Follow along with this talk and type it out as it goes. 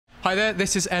Hi there,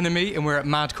 this is Enemy, and we're at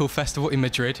Mad Cool Festival in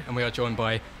Madrid, and we are joined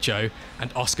by Joe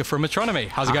and Oscar from Metronomy.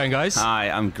 How's it going, guys? Hi,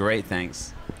 I'm great,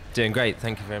 thanks. Doing great,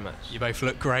 thank you very much. You both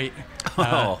look great.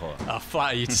 I'll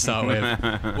flatter you to start with.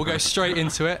 We'll go straight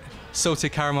into it.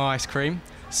 Salted caramel ice cream.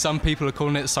 Some people are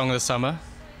calling it the song of the summer.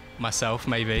 Myself,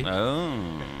 maybe.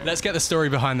 Oh. Let's get the story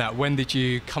behind that. When did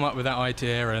you come up with that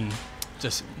idea, and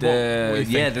just what do you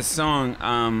think? The song.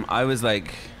 I was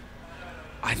like,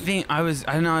 I don't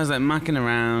know, I was like mucking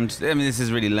around. I mean, this is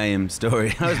a really lame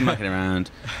story. I was mucking around,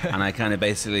 and I kind of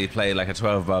basically played like a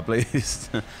 12-bar blues,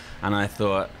 and I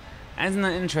thought, isn't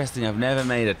that interesting? I've never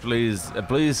made a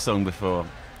blues song before,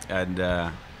 and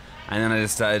then I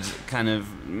just started kind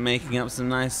of making up some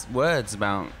nice words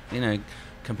about, you know,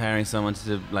 comparing someone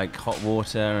to like hot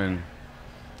water and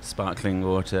sparkling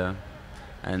water,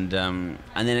 and then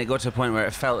it got to a point where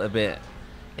it felt a bit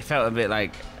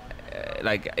like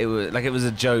it was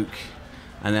a joke,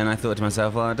 and then I thought to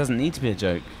myself, well, it doesn't need to be a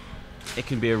joke. It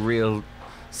can be a real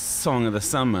song of the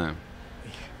summer.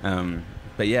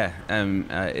 But yeah,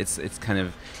 it's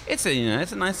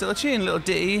a nice little tune, little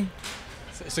ditty.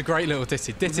 It's a great little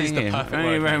ditty. Ditty is the perfect Thank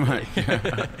you word. very much.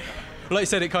 Well, like you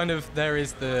said, it kind of, there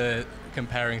is the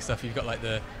comparing stuff. You've got like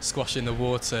the squash in the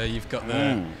water. You've got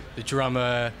the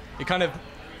drummer. It kind of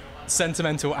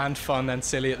sentimental and fun and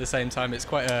silly at the same time. It's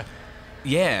quite a...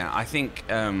 Yeah, I think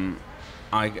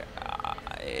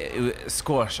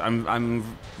squash.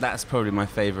 That's probably my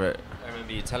favourite. I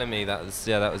remember you telling me that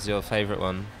was your favourite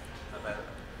one.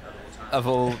 Of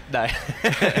all, no.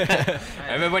 I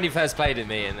remember when you first played it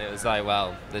me, and it was like,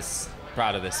 well,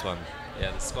 proud of this one.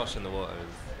 Yeah, the squash in the water.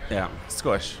 Yeah,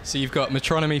 squash. So you've got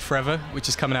Metronomy Forever, which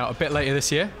is coming out a bit later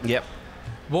this year. Yep.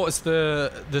 What was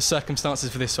the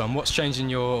circumstances for this one? What's changed in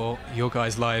your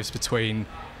guys' lives between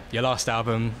your last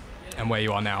album and where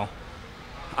you are now?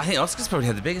 I think Oscar's probably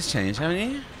had the biggest change,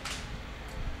 haven't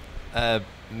you?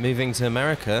 Moving to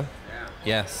America. Yeah.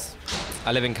 Yes.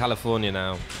 I live in California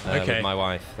now with my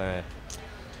wife there.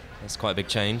 That's quite a big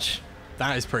change.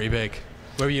 That is pretty big.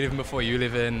 Where were you living before? You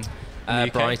live in the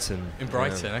UK? Brighton. In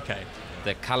Brighton, okay.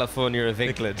 The California of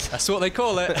England. That's what they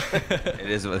call it. It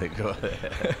is what they call it.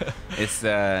 It's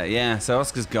so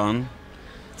Oscar's gone.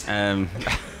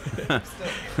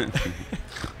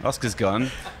 Oscar's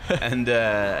gone, and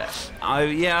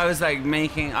I was like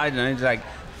making, I don't know, like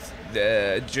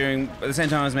at the same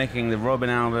time I was making the Robin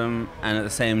album, and at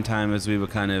the same time as we were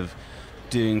kind of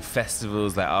doing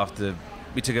festivals, like after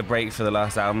we took a break for the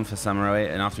last album for Summer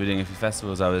 '08, and after we were doing a few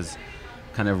festivals, I was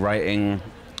kind of writing,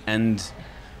 and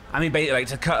I mean, like,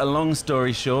 to cut a long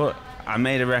story short, I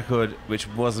made a record which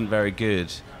wasn't very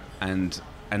good, and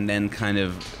then kind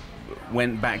of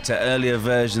went back to earlier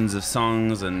versions of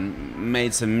songs and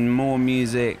made some more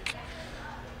music,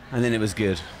 and then it was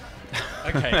good.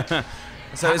 Okay.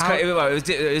 So it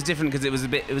was different because it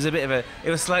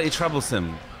was slightly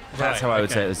troublesome. That's how I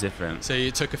would say it was different. So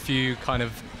you took a few kind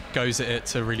of goes at it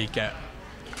to really get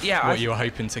what you were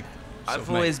hoping to. I've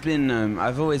always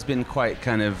been quite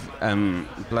kind of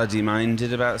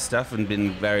bloody-minded about stuff, and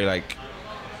been very like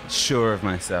sure of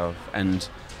myself, and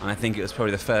I think it was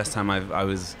probably the first time I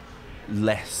was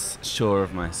less sure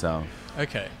of myself.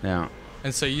 Okay. Yeah.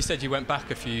 And so you said you went back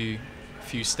a few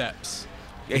steps.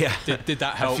 Yeah. Did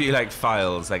that help? A few like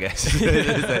files, I guess.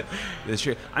 It's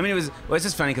true. I mean, it's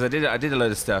just funny because I did a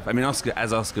load of stuff. I mean, Oscar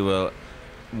will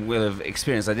have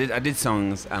experienced. I did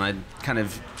songs, and I kind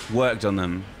of worked on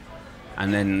them,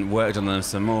 and then worked on them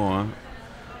some more,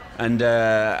 and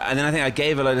then I think I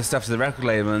gave a load of stuff to the record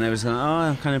label, and they were going,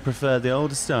 "Oh, I kind of prefer the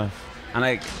older stuff," and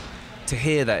like to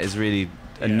hear that is really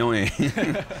annoying.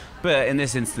 But in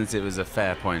this instance, it was a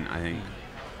fair point, I think.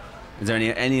 Is there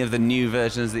any of the new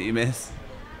versions that you miss?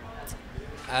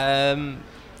 Yeah,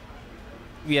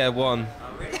 one.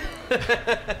 Oh, really?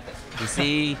 You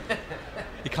see,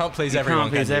 you can't please everyone.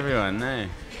 Can't please everyone, no.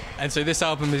 And so this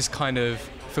album is kind of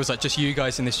feels like just you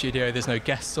guys in the studio. There's no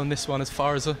guests on this one, as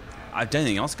far as I don't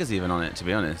think Oscar's even on it, to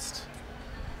be honest.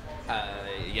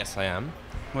 Yes, I am.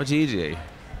 What do you do?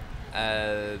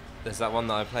 There's that one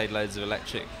that I played loads of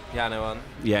electric piano on.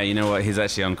 Yeah, you know what? He's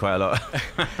actually on quite a lot.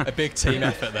 A big team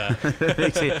effort there.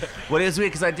 Well, it was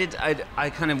weird because I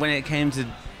kind of, when it came to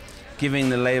giving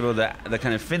the label the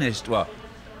kind of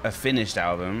a finished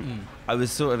album, I was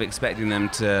sort of expecting them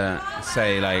to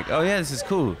say like, oh yeah, this is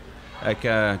cool, like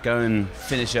go and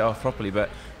finish it off properly. But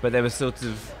they were sort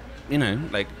of, you know,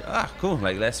 like, cool,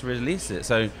 like let's release it.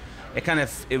 So it kind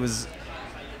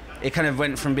of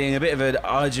went from being a bit of an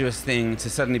arduous thing to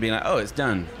suddenly being like, oh, it's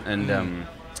done. And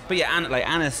but yeah,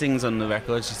 Anna sings on the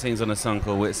record. She sings on a song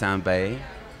called Whitsound Bay.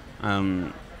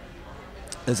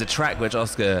 There's a track which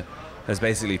Oscar has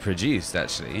basically produced,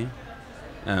 actually.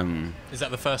 Is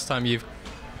that the first time you've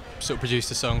sort of produced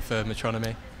a song for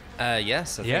Metronomy?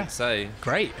 Yes, I think so.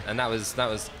 Great. And that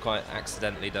was quite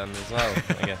accidentally done as well,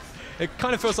 I guess. It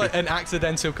kind of feels like an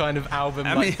accidental kind of album.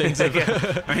 I mean,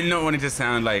 I mean, not wanting to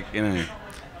sound like, you know,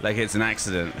 like it's an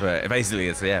accident, but basically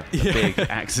it's a big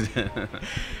accident.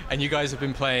 And you guys have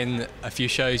been playing a few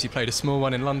shows. You played a small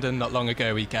one in London not long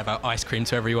ago. We gave out ice cream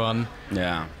to everyone.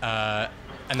 Yeah. I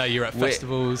know you're at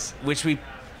festivals. Which we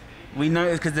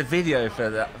noticed because the video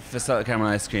for Salted Caramel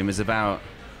Ice Cream is about,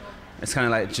 it's kind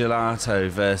of like gelato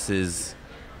versus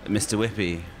Mr.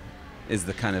 Whippy is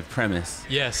the kind of premise.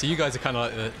 Yeah, so you guys are kind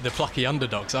of like the plucky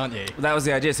underdogs, aren't you? That was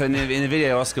the idea. So in the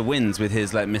video, Oscar wins with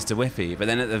his like Mr. Whippy, but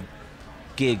then at the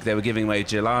gig they were giving away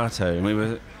gelato,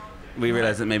 and we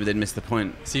realised that maybe they'd missed the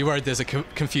point. So you're worried there's a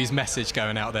confused message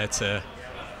going out there to...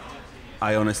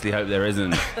 I honestly hope there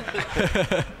isn't.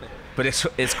 But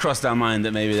it's crossed our mind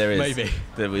that maybe there is. Maybe.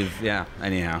 That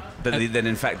anyhow. But then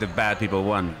in fact the bad people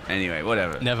won. Anyway,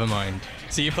 whatever. Never mind.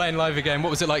 So you're playing live again. What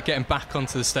was it like getting back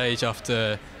onto the stage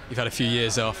after you've had a few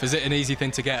years off? Is it an easy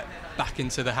thing to get back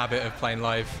into the habit of playing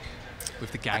live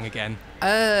with the gang again?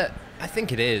 I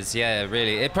think it is, yeah,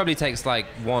 really. It probably takes like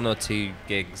 1 or 2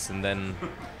 gigs and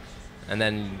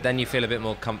then you feel a bit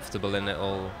more comfortable in it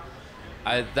all.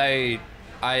 I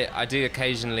do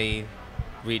occasionally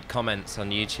read comments on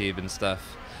YouTube and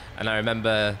stuff, and I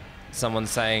remember someone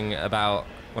saying about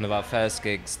one of our first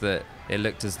gigs that it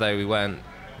looked as though we weren't,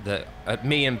 that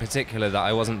me in particular, that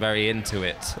I wasn't very into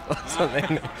it or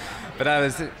something. But I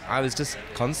was just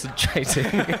concentrating.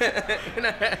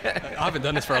 I haven't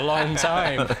done this for a long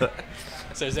time.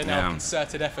 So is there now a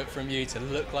concerted effort from you to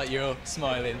look like you're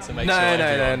smiling to make sure?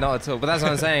 No, not at all. But that's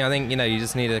what I'm saying. I think, you know, you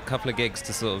just need a couple of gigs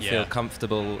to sort of feel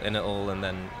comfortable in it all, and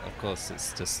then of course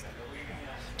it's just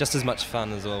as much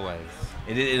fun as always.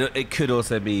 It could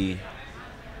also be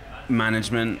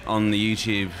management on the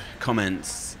YouTube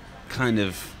comments kind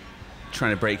of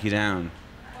trying to break you down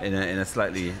in a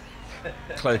slightly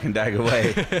cloak and dagger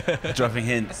way, dropping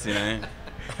hints, you know.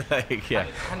 Like, yeah. I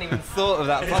hadn't even thought of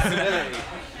that possibility.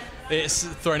 It's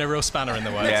throwing a real spanner in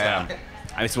the works. Yeah,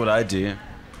 it's what I do.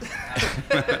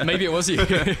 Maybe it was you. You've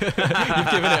given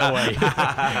it away.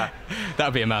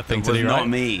 That'd be a mad thing to do, right? Not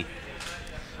me.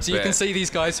 So you can see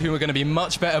these guys who are going to be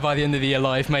much better by the end of the year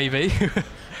live, maybe.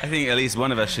 I think at least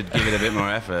one of us should give it a bit more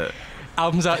effort.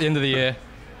 Albums out at the end of the year,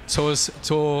 tour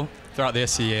throughout the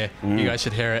rest of the year. You guys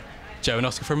should hear it. Joe and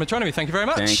Oscar from Metronomy, thank you very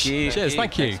much. Thank you. Cheers,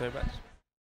 thank you. Thanks very much.